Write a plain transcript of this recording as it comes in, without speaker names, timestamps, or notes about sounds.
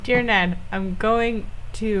Dear Ned, I'm going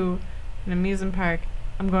to an amusement park.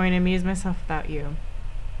 I'm going to amuse myself without you.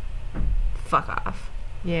 Fuck off.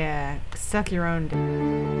 Yeah, suck your own dick.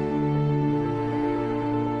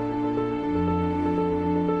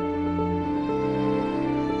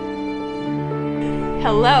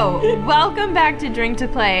 Hello, welcome back to Drink to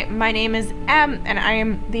Play. My name is Em, and I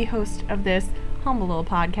am the host of this humble little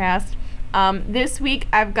podcast. This week,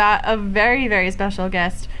 I've got a very, very special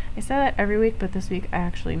guest. I say that every week, but this week I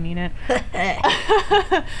actually mean it.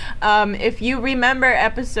 If you remember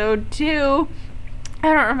episode 2,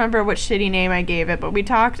 I don't remember what shitty name I gave it, but we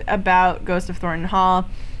talked about Ghost of Thornton Hall.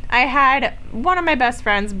 I had one of my best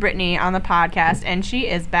friends, Brittany, on the podcast, and she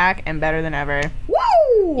is back and better than ever.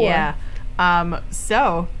 Woo! Yeah.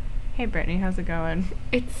 So, hey Brittany, how's it going?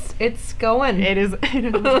 It's going. It is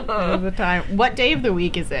the time. What day of the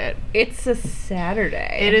week is it? It's a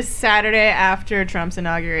Saturday. It is Saturday after Trump's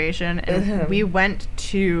inauguration, and we went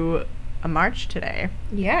to a march today.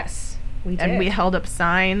 Yes, we did. And we held up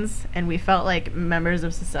signs, and we felt like members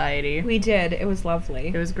of society. We did. It was lovely.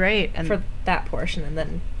 It was great. And for that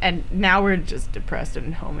portion, and now we're just depressed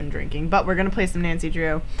and home and drinking, but we're gonna play some Nancy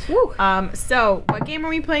Drew. Woo. So what game are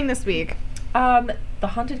we playing this week? The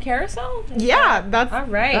Haunted Carousel? That's all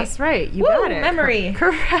right. That's right. You Woo, got it. Memory.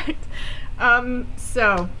 Correct.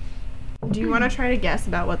 So do you want to try to guess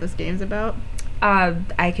about what this game's about?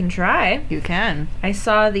 I can try. You can. I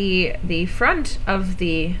saw the front of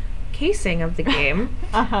the casing of the game,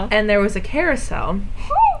 Uh-huh. and there was a carousel,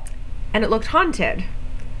 and it looked haunted.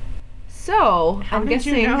 So How I'm did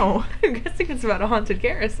guessing. you know? I'm guessing it's about a haunted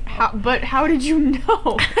carousel. How did you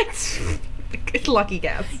know? It's lucky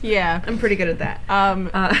guess. Yeah. I'm pretty good at that.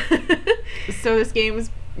 So this game's.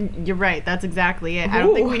 You're right. That's exactly it. I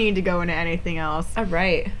don't think Ooh. we need to go into anything else. All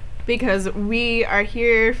right. Because we are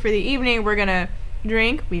here for the evening. We're gonna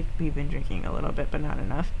drink. We've been drinking a little bit, but not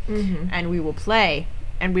enough. Mm-hmm. And we will play,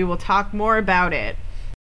 and we will talk more about it.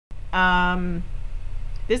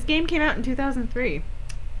 This game came out in 2003.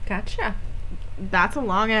 Gotcha. That's a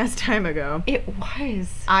long ass time ago. It was.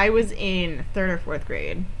 I was in 3rd or 4th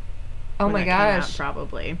grade. Oh when my that came out, gosh.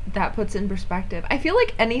 probably. That puts in perspective. I feel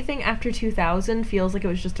like anything after 2000 feels like it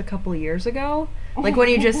was just a couple of years ago. Like when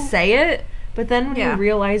you just say it, but then when Yeah. you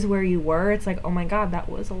realize where you were, it's like, oh my god, that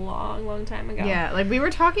was a long, long time ago. Yeah, like we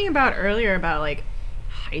were talking about earlier about like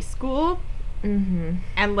high school. Mm-hmm.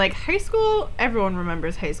 And like high school, everyone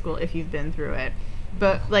remembers high school if you've been through it.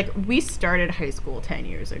 But like we started high school 10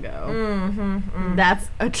 years ago. Mm-hmm. That's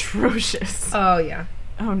atrocious. Oh yeah.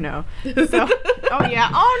 Oh no. So, oh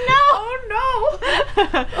yeah. Oh no. Oh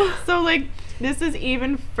no. So like this is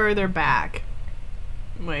even further back.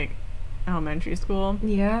 Like elementary school.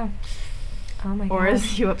 Yeah. Oh my god. Or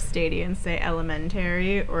as you upstadians say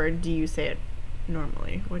elementary, or do you say it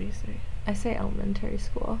normally? What do you say? I say elementary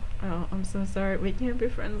school. Oh, I'm so sorry. We can't be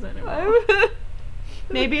friends anymore.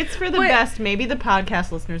 Maybe it's for the best. Maybe the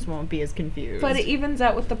podcast listeners won't be as confused. But it evens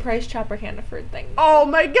out with the Price Chopper Hannaford thing. Oh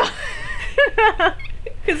my god.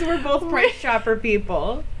 Because we're both Price Chopper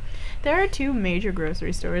people. There are 2 major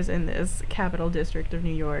grocery stores in this capital district of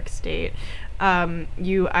New York State.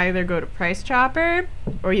 You either go to Price Chopper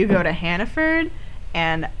or you go to Hannaford.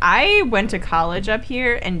 And I went to college up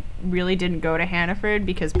here and really didn't go to Hannaford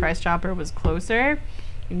because Price Chopper was closer.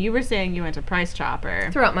 And you were saying you went to Price Chopper.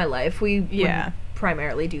 Throughout my life, we Yeah. would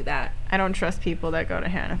primarily do that. I don't trust people that go to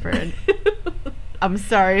Hannaford. I'm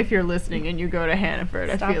sorry if you're listening and you go to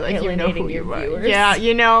Hannaford. Stop I feel like you know alienating who you your are. viewers. Yeah,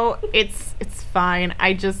 you know, it's fine.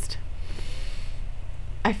 I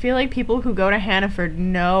feel like people who go to Hannaford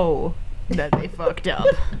know that they fucked up.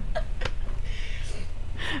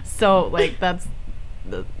 So, like, that's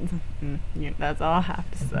all I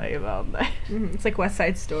have to say about that. Mm-hmm. It's like West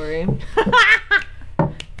Side Story.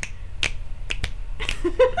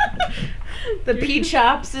 The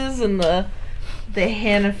P-Chopses and the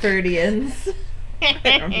Hannafordians.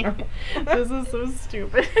 I don't know. This is so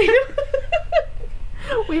stupid.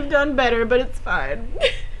 We've done better, but it's fine.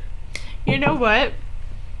 You know what?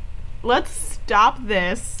 Let's stop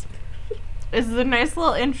this. This is a nice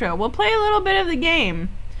little intro. We'll play a little bit of the game.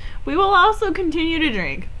 We will also continue to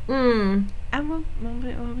drink. Mm. And we'll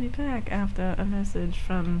be back after a message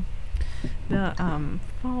from the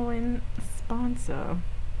following sponsor.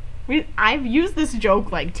 I've used this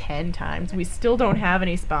joke like 10 times. We still don't have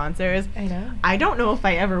any sponsors. I know. I don't know if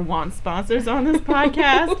I ever want sponsors on this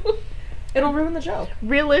podcast. It'll ruin the joke.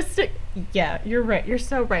 Yeah, you're right. You're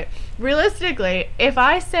so right. Realistically, if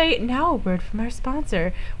I say, now a word from our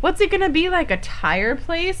sponsor, what's it going to be, like a tire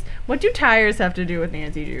place? What do tires have to do with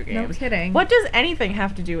Nancy Drew games? No kidding. What does anything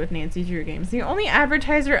have to do with Nancy Drew games? The only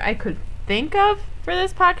advertiser I could think of for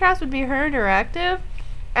this podcast would be Her Interactive.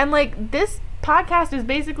 And, like, this podcast is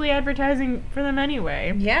basically advertising for them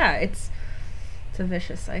anyway. Yeah, it's a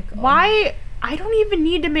vicious cycle. Why? I don't even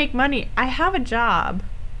need to make money. I have a job.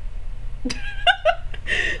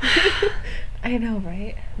 I know,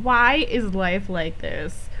 right? Why is life like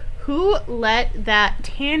this? Who let that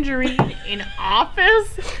tangerine in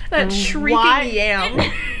office? That shrieking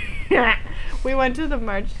yam. We went to the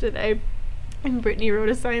march today, and Brittany wrote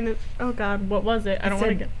a sign that, oh God, what was it? I don't want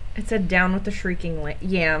to get... It said, down with the shrieking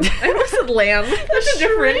yam. I almost said lamb. That's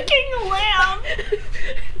different. Shrieking lamb!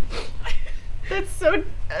 That's so...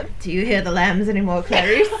 Do you hear the lambs anymore,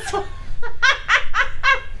 Clarice?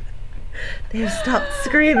 They've stopped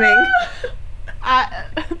screaming.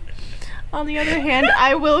 On the other hand,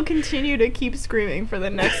 I will continue to keep screaming for the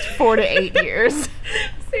next 4 to 8 years.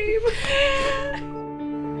 Same.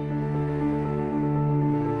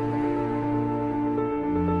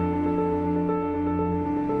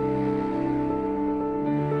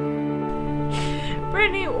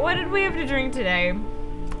 Brittany, what did we have to drink today?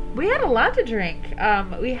 We had a lot to drink.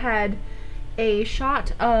 We had a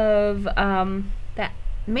shot of that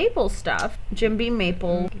maple stuff. Jim Beam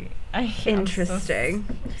maple. Interesting.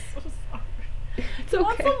 I'm so sorry. It's You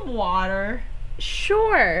want okay. some water?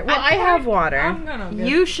 Sure. Well, I have water. I'm gonna get...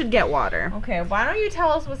 You should get water. Okay, why don't you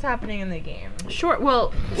tell us what's happening in the game? Sure.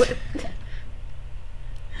 Well,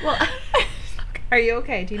 are you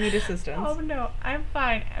okay? Do you need assistance? Oh no, I'm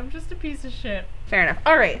fine. I'm just a piece of shit. Fair enough.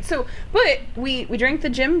 All right. So, but we drank the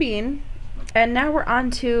Jim Beam, and now we're on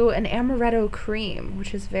to an amaretto cream,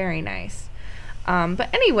 which is very nice. But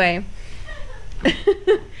anyway,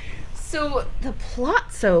 so the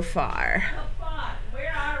plot so far.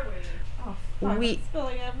 Where are we? Oh, fuck, We- I'm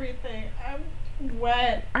spilling everything. I'm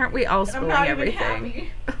wet. Aren't we all I'm spilling not everything? even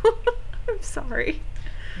I'm sorry.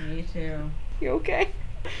 happy. Me too. You okay?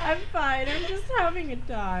 I'm fine. I'm just having a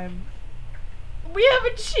time. We have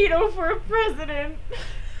a Cheeto for a president.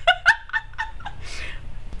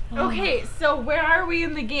 Okay, so where are we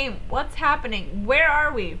in the game? What's happening? Where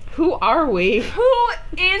are we? Who are we? Who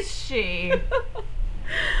is she?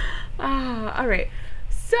 All right.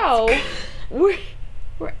 So we're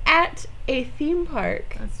at a theme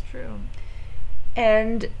park, That's true.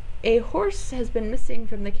 and a horse has been missing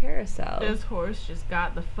from the carousel. This horse just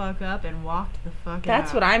got the fuck up and walked the fuck out.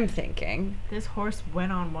 That's what I'm thinking. This horse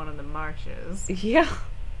went on one of the marches. Yeah.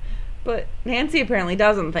 But Nancy apparently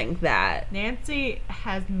doesn't think that. Nancy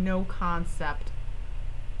has no concept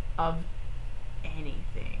of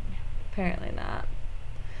anything. Apparently not.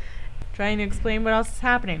 Trying to explain what else is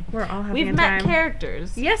happening. We're all having We've a met time.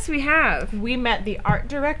 characters. Yes, we have. We met the art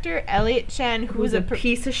director, Elliot Chen, Who's a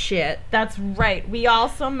piece of shit. That's right. We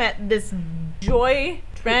also met this Joy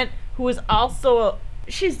Trent, who is also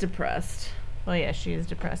She's depressed. well, yeah, she is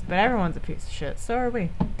depressed, but everyone's a piece of shit. So are we.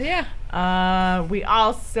 Yeah. We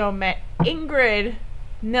also met Ingrid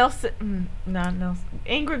Nelson, not Nelson,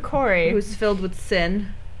 Ingrid Corey. Who's filled with sin.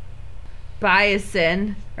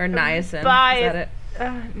 Biosin. Or niacin. Is that it?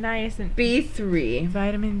 Niacin. B3.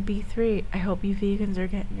 Vitamin B3. I hope you vegans are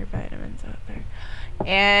getting your vitamins out there.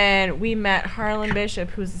 And we met Harlan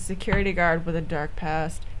Bishop, who's a security guard with a dark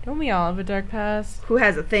past. Don't we all have a dark past? Who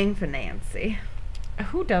has a thing for Nancy.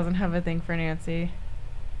 Who doesn't have a thing for Nancy?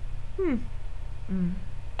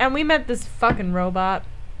 And we met this fucking robot.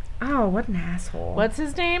 Oh, what an asshole. What's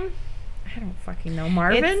his name? I don't fucking know.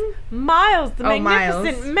 Marvin? It's Miles, the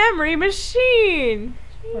magnificent Miles. memory machine.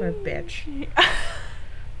 What a bitch.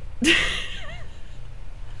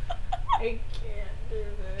 I can't do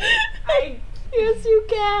this. Yes, you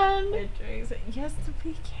can. Yes,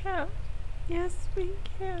 we can. Yes, we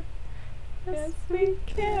can. Yes, we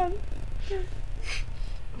can.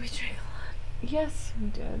 We drank a lot. Yes, we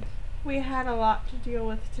did. We had a lot to deal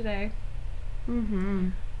with today. Mm-hmm.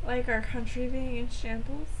 Like our country being in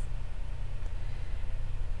shambles.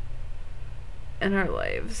 In our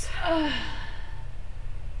lives.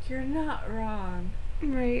 You're not wrong.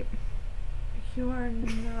 Right. You are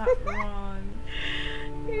not wrong.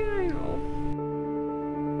 Yeah, I know.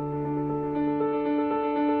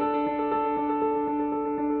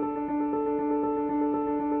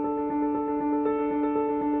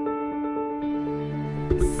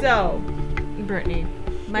 So, Brittany,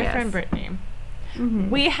 my Yes. friend Brittany, Mm-hmm.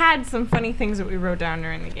 we had some funny things that we wrote down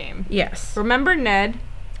during the game. Yes. Remember Ned,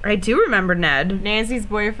 I do remember Ned. Nancy's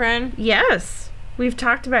boyfriend? Yes. We've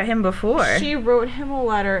talked about him before. She wrote him a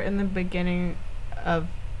letter in the beginning of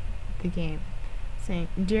the game saying,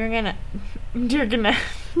 Dear Ned, Dear Ned,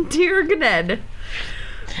 Dear Ned.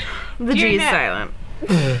 The Dear G is Ned. silent.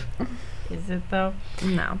 Is it though?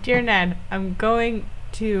 No. Dear Ned, I'm going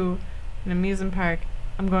to an amusement park.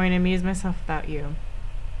 I'm going to amuse myself without you.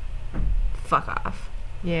 Fuck off.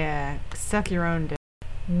 Yeah, suck your own dick.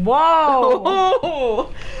 Whoa!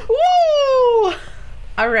 Oh. Woo!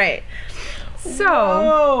 All right. So.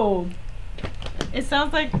 Whoa. It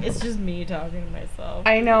sounds like it's just me talking to myself.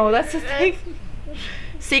 I know, that's the thing.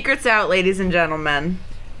 Secrets out, ladies and gentlemen.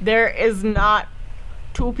 There is not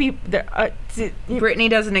two people. Brittany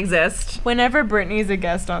doesn't exist. Whenever Brittany's a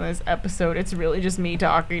guest on this episode, it's really just me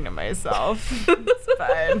talking to myself. It's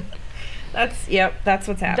fine. That's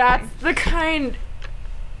what's happening. That's the kind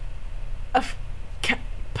of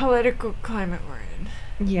political climate we're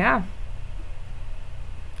in. Yeah.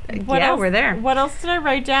 What else, we're there. What else did I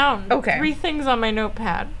write down? Okay. 3 things on my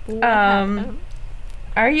notepad.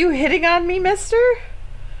 Are you hitting on me, mister?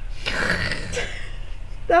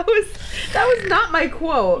 That was not my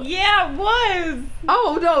quote. Yeah, it was.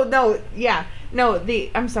 Oh, no. Yeah. No,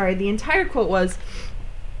 I'm sorry. The entire quote was,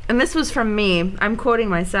 and this was from me. I'm quoting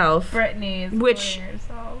myself. Brittany is quoting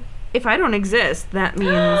herself. If I don't exist, that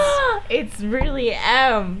means it's really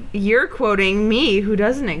M. You're quoting me, who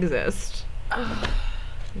doesn't exist.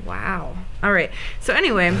 Wow. All right. So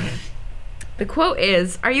anyway, the quote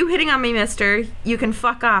is, "Are you hitting on me, mister? You can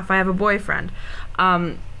fuck off. I have a boyfriend."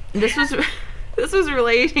 This was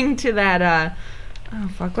relating to that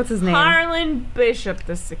what's his name? Harlan Bishop,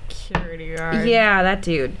 the security guard. Yeah, that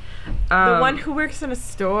dude. The one who works in a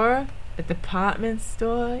store, a department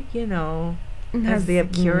store, you know, has as the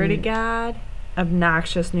security guard.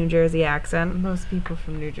 Obnoxious New Jersey accent. Most people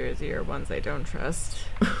from New Jersey are ones I don't trust.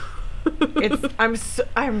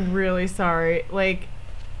 I'm really sorry. Like,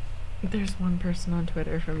 there's one person on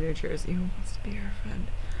Twitter from New Jersey who wants to be your friend.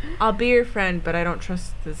 I'll be your friend, but I don't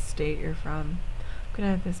trust the state you're from. I'm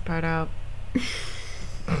gonna edit this part out.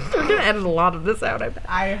 We're gonna edit a lot of this out, I bet.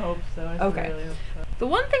 I hope so. Okay. Really hope so. The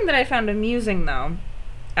one thing that I found amusing, though,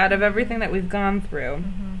 out of everything that we've gone through,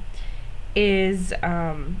 is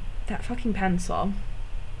that fucking pencil.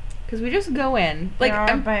 Because we just go in, like, there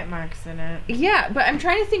are bite marks in it. Yeah, but I'm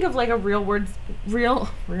trying to think of like a real world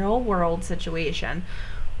situation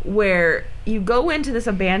where you go into this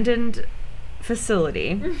abandoned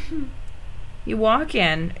facility. You walk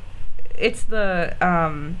in. It's the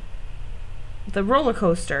roller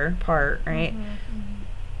coaster part, right?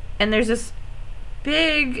 And there's this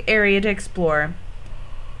big area to explore.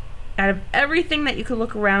 Out of everything that you could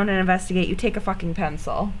look around and investigate, you take a fucking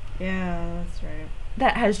pencil. Yeah, that's right.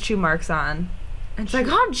 That has chew marks on. And it's like,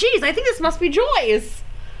 oh, geez, I think this must be Joyce.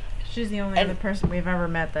 She's the only other person we've ever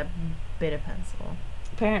met that bit a pencil.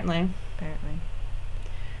 Apparently.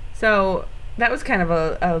 So, that was kind of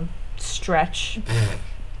a stretch,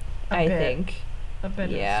 I think. A bit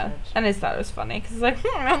yeah. of a stretch. And I just thought it was funny, because it's like,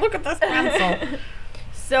 look at this pencil.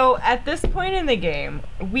 So, at this point in the game,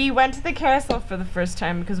 we went to the carousel for the first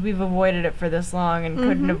time because we've avoided it for this long and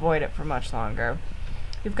couldn't avoid it for much longer.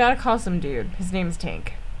 We've got to call some dude. His name's Tink.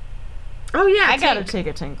 Oh, yeah, I gotta take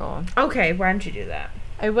a tinkle. Okay, why don't you do that?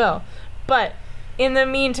 I will. But, in the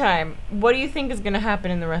meantime, what do you think is going to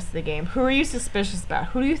happen in the rest of the game? Who are you suspicious about?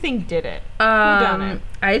 Who do you think did it? Who done it?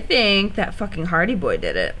 I think that fucking Hardy Boy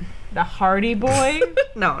did it. The Hardy Boy?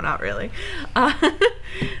 No, not really. I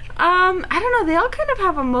don't know. They all kind of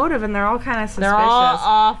have a motive, and they're all kind of suspicious. They're all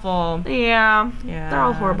awful. Yeah. Yeah. They're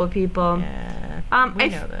all horrible people. Yeah. We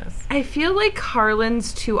know this. I feel like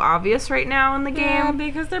Harlan's too obvious right now in the game. Yeah,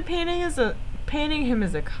 because they're painting him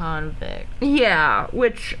as a convict. Yeah,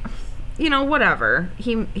 which, you know, whatever.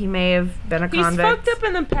 He may have been a convict. He's fucked up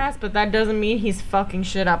in the past, but that doesn't mean he's fucking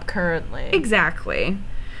shit up currently. Exactly.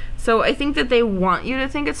 So I think that they want you to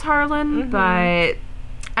think it's Harlan, but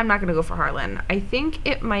I'm not going to go for Harlan. I think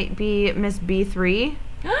it might be Miss B3.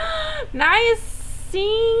 Nice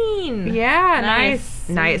scene. Yeah,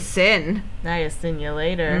 niacin. Niacin you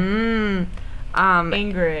later.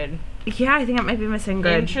 Ingrid. Yeah, I think it might be Miss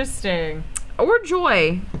Ingrid. Interesting. Or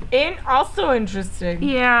Joy. Also interesting.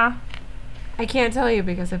 Yeah. I can't tell you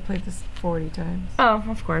because I've played this 40 times. Oh,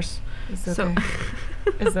 of course. It's okay.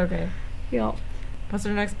 It's okay. Yep. What's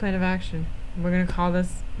our next plan of action? We're gonna call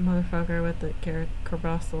this motherfucker with the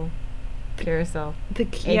carousel.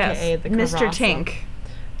 AKA the Mr. Tink.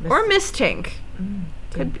 Or Miss Tink.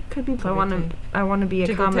 Could be. I want to be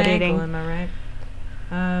accommodating. Am I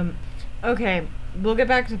right? Okay, we'll get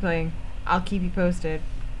back to playing. I'll keep you posted.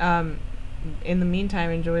 In the meantime,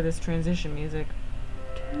 enjoy this transition music.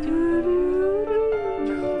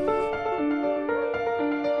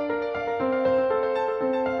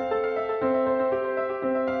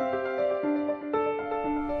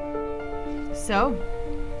 So,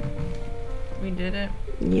 we did it.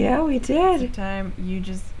 Yeah, we did. It's time you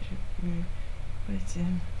just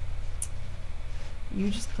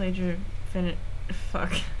played your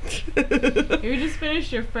Fuck. You just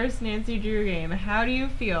finished your first Nancy Drew game. How do you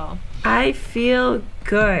feel? I feel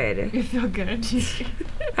good. You feel good?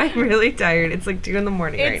 I'm really tired. It's like 2 in the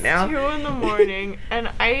morning right now. It's 2 in the morning, and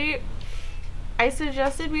I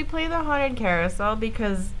suggested we play the Haunted Carousel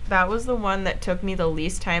because that was the one that took me the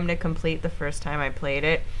least time to complete the first time I played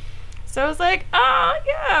it. So I was like, oh,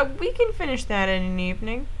 yeah, we can finish that in an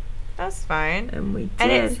evening. That's fine. And we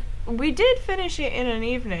did. And we did finish it in an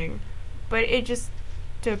evening, but it just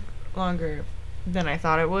took longer than I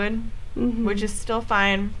thought it would, which is still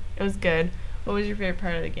fine. It was good. What was your favorite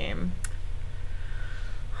part of the game?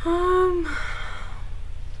 I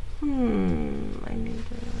need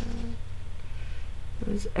to...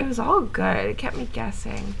 It was all good. It kept me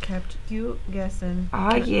guessing. Kept you guessing.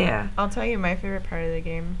 Oh, yeah. I'll tell you my favorite part of the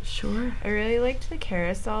game. Sure. I really liked the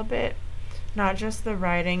carousel bit. Not just the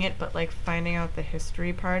riding it, but like finding out the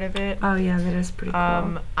history part of it. Oh, yeah, that is pretty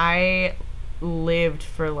cool. I lived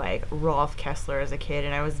for like Rolf Kessler as a kid,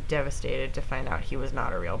 and I was devastated to find out he was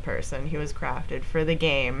not a real person. He was crafted for the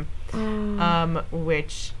game.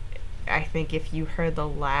 Which I think if you heard the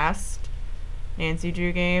last Nancy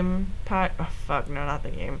Drew game not the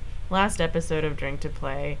game. Last episode of Drink to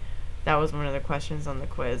Play, that was one of the questions on the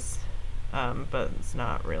quiz. But it's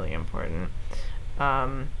not really important.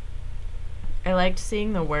 I liked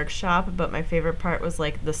seeing the workshop, but my favorite part was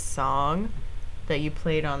like the song that you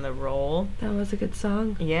played on the roll. That was a good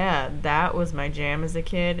song. Yeah, that was my jam as a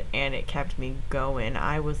kid, and it kept me going.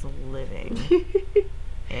 I was living.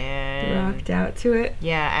 And rocked out to it.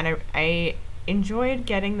 Yeah, and I enjoyed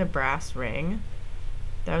getting the brass ring.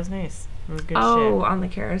 That was nice. It was good shit. Oh, on the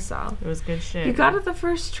carousel. It was good shit. You got it the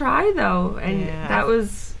first try, though, and that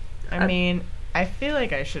was... I mean, I feel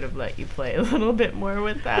like I should have let you play a little bit more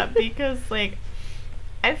with that because, like,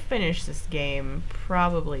 I've finished this game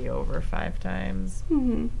probably over 5 times,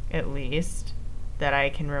 at least, that I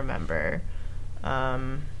can remember. I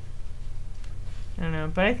don't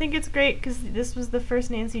know, but I think it's great because this was the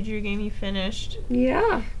first Nancy Drew game you finished.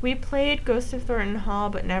 Yeah. We played Ghost of Thornton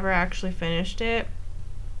Hall, but never actually finished it.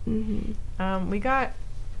 We got...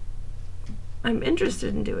 I'm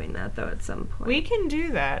interested in doing that, though, at some point. We can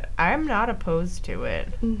do that. I'm not opposed to it.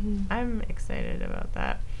 I'm excited about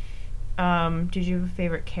that. Did you have a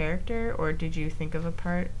favorite character, or did you think of a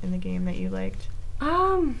part in the game that you liked?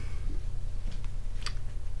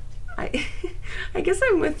 I guess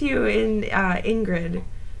I'm with you in Ingrid.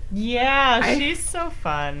 Yeah, she's so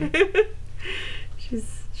fun.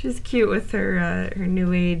 She's cute with her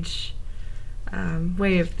new age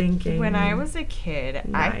way of thinking. When I was a kid,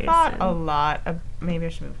 I thought a lot of... Maybe I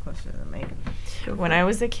should move closer to the mic. When I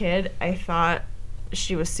was a kid, I thought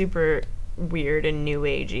she was super weird and new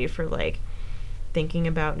agey for, like, thinking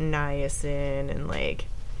about niacin and, like...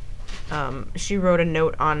 she wrote a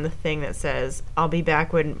note on the thing that says, I'll be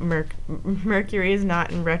back when Mercury is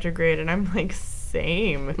not in retrograde, and I'm like,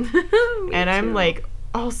 same. And I'm like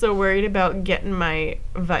also worried about getting my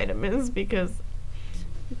vitamins because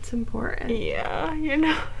it's important. Yeah, you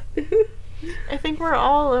know. I think we're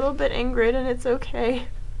all a little bit Ingrid, and it's okay.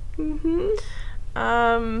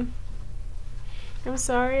 I'm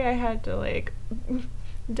sorry I had to like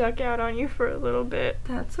duck out on you for a little bit.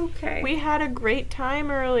 That's okay. We had a great time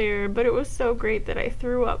earlier, but it was so great that I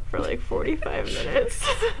threw up for like 45 minutes.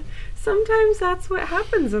 Sometimes that's what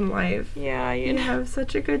happens in life. Yeah, you have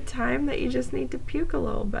such a good time that you just need to puke a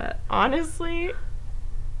little bit. Honestly,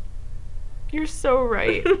 you're so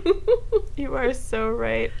right. You are so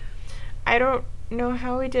right. I don't know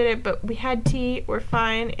how we did it, but we had tea. We're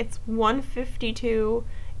fine. It's 1:52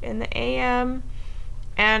 in the a.m.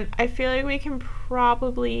 And I feel like we can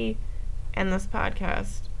probably end this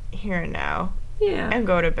podcast here and now. Yeah. And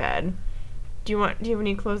go to bed. Do you have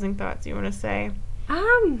any closing thoughts you want to say?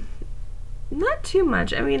 Not too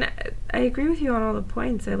much. I mean, I agree with you on all the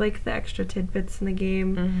points. I like the extra tidbits in the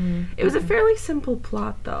game. It was a fairly simple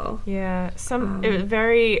plot, though. Yeah. It was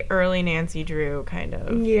very early Nancy Drew, kind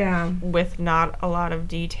of. Yeah. With not a lot of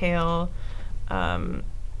detail.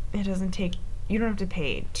 It doesn't take... You don't have to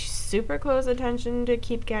pay super close attention to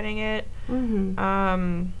keep getting it.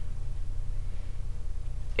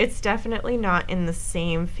 It's definitely not in the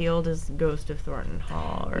same field as Ghost of Thornton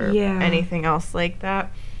Hall or anything else like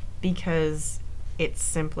that, because it's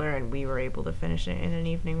simpler and we were able to finish it in an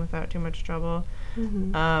evening without too much trouble.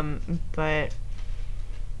 But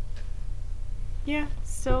yeah,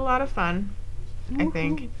 still a lot of fun. I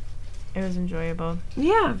think it was enjoyable.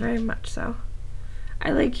 Yeah, very much so. I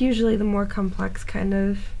like usually the more complex kind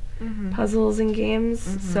of puzzles and games.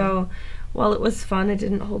 So while it was fun, it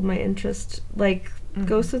didn't hold my interest like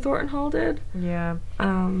Ghost of Thornton Hall did. Yeah.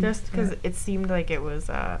 Just because it seemed like it was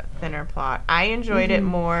a thinner plot. I enjoyed it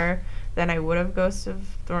more than I would have Ghost of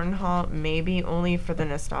Thornton Hall, maybe only for the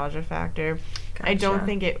nostalgia factor. I don't Gotcha.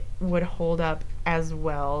 think it would hold up as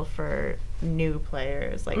well for new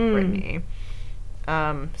players like Brittany.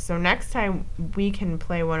 So next time we can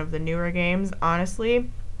play one of the newer games. Honestly,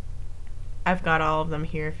 I've got all of them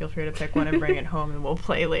here. Feel free to pick one and bring it home and we'll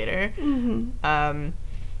play later.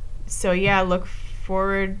 So yeah, look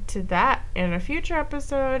forward to that in a future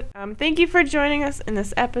episode. Thank you for joining us in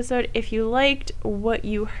this episode. If you liked what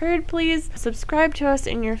you heard, please subscribe to us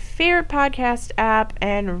in your favorite podcast app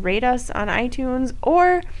and rate us on iTunes,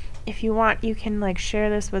 or if you want, you can like share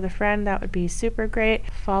this with a friend. That would be super great.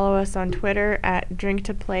 Follow us on Twitter at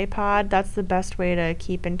DrinkToPlayPod. That's the best way to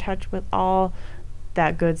keep in touch with all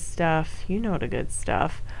that good stuff. You know the good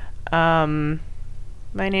stuff. My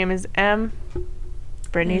name is Em.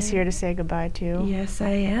 Brittany's here to say goodbye too. Yes, I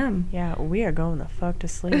am. Yeah, we are going the fuck to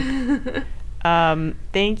sleep.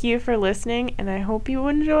 Thank you for listening, and I hope you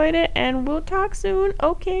enjoyed it, and we'll talk soon.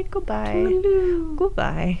 Okay, goodbye. Toodaloo.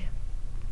 Goodbye.